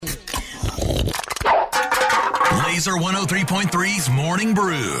Laser 103.3's Morning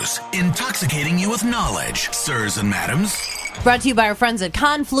Brews, intoxicating you with knowledge, sirs and madams. Brought to you by our friends at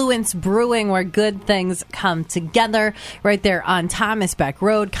Confluence Brewing, where good things come together. Right there on Thomas Beck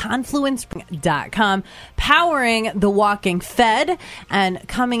Road, confluence.com, powering the Walking Fed and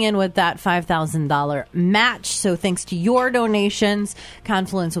coming in with that $5,000 match. So thanks to your donations,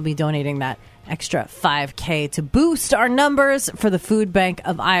 Confluence will be donating that extra $5,000 to boost our numbers for the Food Bank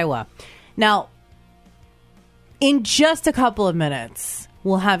of Iowa. Now, in just a couple of minutes,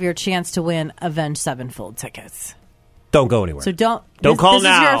 we'll have your chance to win Avenged Sevenfold tickets. Don't go anywhere. So don't call this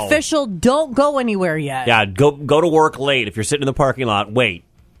now. This is your official. Don't go anywhere yet. Yeah, go to work late. If you're sitting in the parking lot, wait.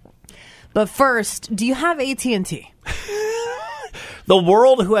 But first, do you have AT&T? The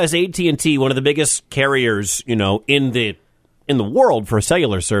world who has AT&T, one of the biggest carriers, in the world for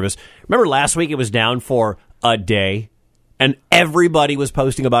cellular service. Remember last week it was down for a day, and everybody was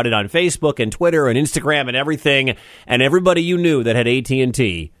posting about it on Facebook and Twitter and Instagram and everything, and everybody you knew that had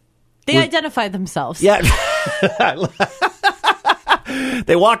AT&T. They identified themselves. Yeah.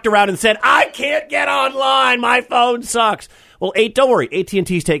 They walked around and said, I can't get online. My phone sucks. Well, don't worry.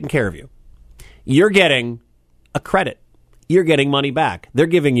 AT&T's taking care of you. You're getting a credit. You're getting money back. They're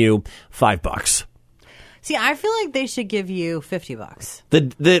giving you $5. See, I feel like they should give you $50.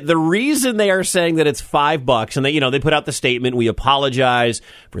 The reason they are saying that it's $5, and they put out the statement, we apologize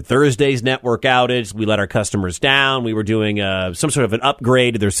for Thursday's network outage. We let our customers down. We were doing some sort of an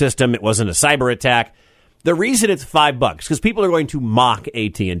upgrade to their system. It wasn't a cyber attack. The reason it's $5 because people are going to mock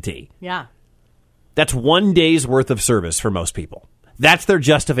AT&T. Yeah, that's 1 day's worth of service for most people. That's their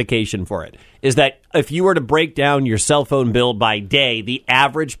justification for it, is that if you were to break down your cell phone bill by day, the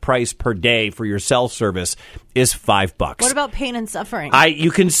average price per day for your cell service is $5. What about pain and suffering? You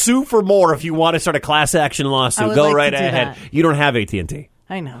can sue for more if you want to start a class action lawsuit. Go right ahead. You don't have AT&T.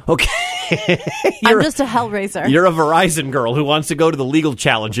 I know. Okay. I'm just a hellraiser. You're a Verizon girl who wants to go to the legal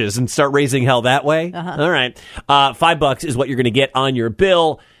challenges and start raising hell that way? Uh-huh. All right. $5 is what you're going to get on your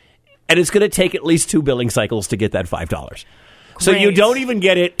bill, and it's going to take at least 2 billing cycles to get that $5. So you don't even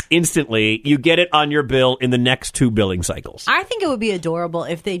get it instantly. You get it on your bill in the next 2 billing cycles. I think it would be adorable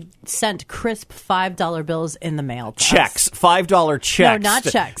if they sent crisp $5 bills in the mail. Checks. $5 checks. No, not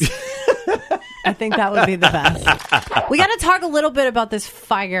checks. I think that would be the best. We got to talk a little bit about this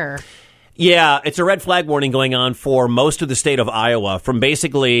fire. Yeah, it's a red flag warning going on for most of the state of Iowa, from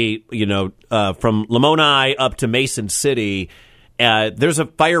basically, from Lamoni up to Mason City. There's a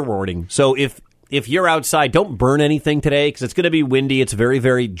fire warning. So if you're outside, don't burn anything today because it's going to be windy. It's very,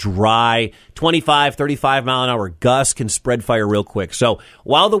 very dry. 25, 35 mile an hour gusts can spread fire real quick. So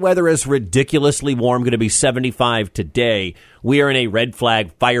while the weather is ridiculously warm, going to be 75 today, we are in a red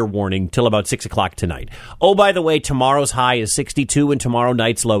flag fire warning till about 6 o'clock tonight. Oh, by the way, tomorrow's high is 62 and tomorrow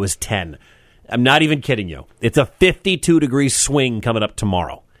night's low is 10. I'm not even kidding you. It's a 52-degree swing coming up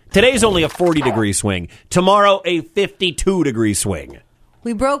tomorrow. Today's only a 40-degree swing. Tomorrow, a 52-degree swing.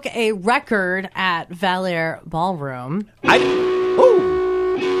 We broke a record at Val Air Ballroom.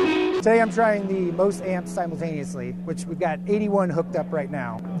 Today I'm trying the most amps simultaneously, which we've got 81 hooked up right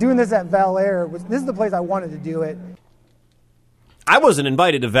now. Doing this at Val Air, this is the place I wanted to do it. I wasn't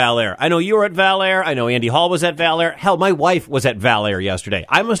invited to Val Air. I know you were at Val Air. I know Andy Hall was at Val Air. Hell, my wife was at Val Air yesterday.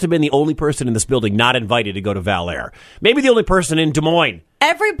 I must have been the only person in this building not invited to go to Val Air. Maybe the only person in Des Moines.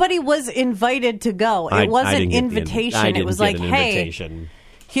 Everybody was invited to go. It wasn't an invitation. It was like, hey,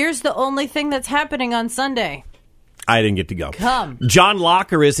 here's the only thing that's happening on Sunday. I didn't get to go. Come. John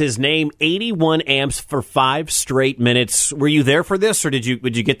Locker is his name. 81 amps for 5 straight minutes. Were you there for this, or did you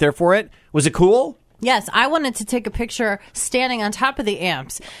get there for it? Was it cool? Yes, I wanted to take a picture standing on top of the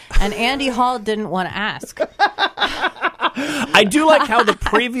amps, and Andy Hall didn't want to ask. I do like how the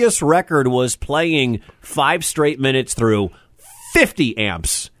previous record was playing 5 straight minutes through 50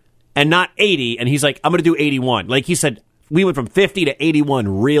 amps and not 80, and he's like, I'm going to do 81. Like he said, we went from 50 to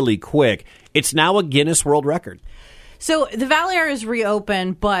 81 really quick. It's now a Guinness World Record. So the Val Air is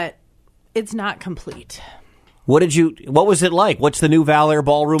reopened, but it's not complete. What was it like? What's the new Val Air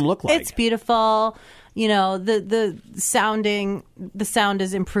Ballroom look like? It's beautiful. The sound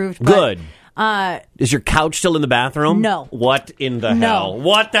is improved. Good. Is your couch still in the bathroom? No. What in the hell?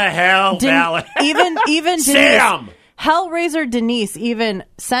 What the hell, Val Air? Even Sam! Hellraiser Denise even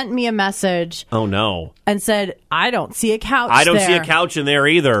sent me a message. Oh, no. And said, I don't see a couch I don't see a couch in there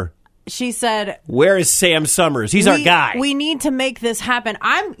either. She said, where is Sam Summers? He's our guy. We need to make this happen.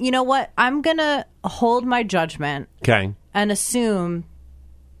 You know what? I'm going to hold my judgment. Okay. And assume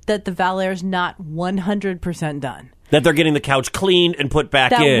that the Val Air's not 100% done. That they're getting the couch cleaned and put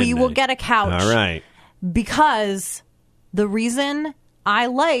back in. That we will get a couch. All right. Because the reason I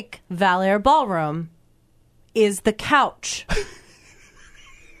like Val Air Ballroom is the couch.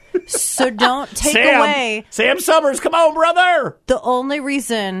 So don't take away Sam Summers, come on, brother. the only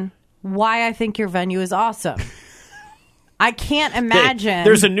reason why I think your venue is awesome. I can't imagine.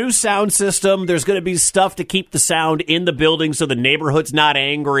 There's a new sound system. There's going to be stuff to keep the sound in the building so the neighborhood's not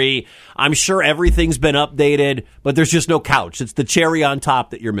angry. I'm sure everything's been updated, but there's just no couch. It's the cherry on top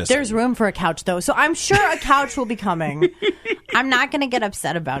that you're missing. There's room for a couch, though, so I'm sure a couch will be coming. I'm not going to get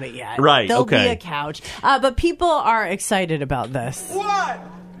upset about it yet. Right, There'll okay. be a couch. But people are excited about this. 1,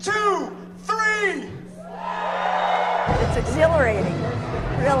 2, 3. It's exhilarating.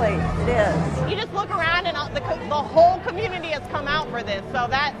 Really, it is. You just look around and the whole community has come out for this, so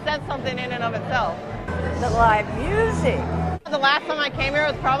that says something in and of itself. The live music. The last time I came here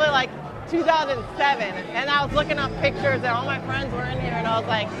was probably like 2007, and I was looking up pictures and all my friends were in here, and I was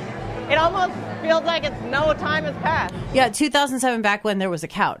like, it almost feels like it's no time has passed. Yeah, 2007, back when there was a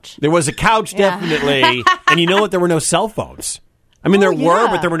couch. There was a couch, definitely. And you know what? There were no cell phones. I mean, there were,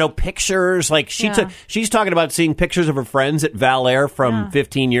 but there were no pictures. Like she's talking about seeing pictures of her friends at Val Air from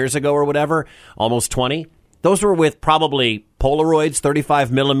 15 years ago or whatever, almost 20. Those were with probably Polaroids,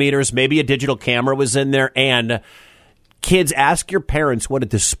 35 millimeters, maybe a digital camera was in there. And kids, ask your parents what a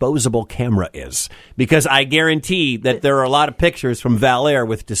disposable camera is, because I guarantee that there are a lot of pictures from Val Air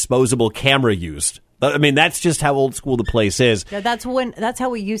with disposable camera used. I mean, that's just how old school the place is. Yeah, that's how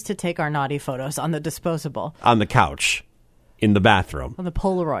we used to take our naughty photos, on the disposable. On the couch. In the bathroom. On the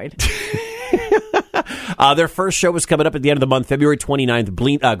Polaroid. Their first show is coming up at the end of the month, February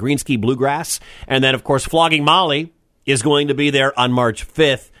 29th, Green Ski Bluegrass. And then, of course, Flogging Molly is going to be there on March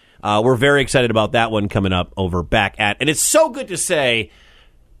 5th. We're very excited about that one coming up over back at. And it's so good to say,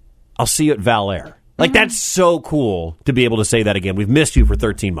 I'll see you at Val Air. Like, that's so cool to be able to say that again. We've missed you for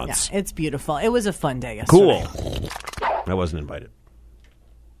 13 months. Yeah, it's beautiful. It was a fun day yesterday. Cool. I wasn't invited.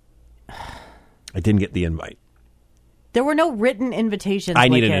 I didn't get the invite. There were no written invitations. I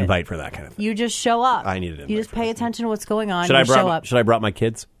need an Wickett. invite for that kind of thing. You just show up. I need an invite. You just pay attention to what's going on. Should you I show up. Should I brought my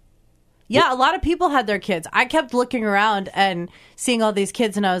kids? Yeah, a lot of people had their kids. I kept looking around and seeing all these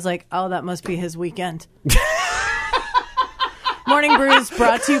kids, and I was like, oh, that must be his weekend. Morning Brews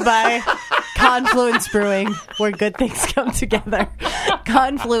brought to you by Confluence Brewing, where good things come together.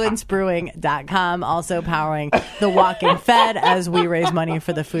 Confluencebrewing.com, also powering the Walking Fed as we raise money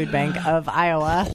for the Food Bank of Iowa.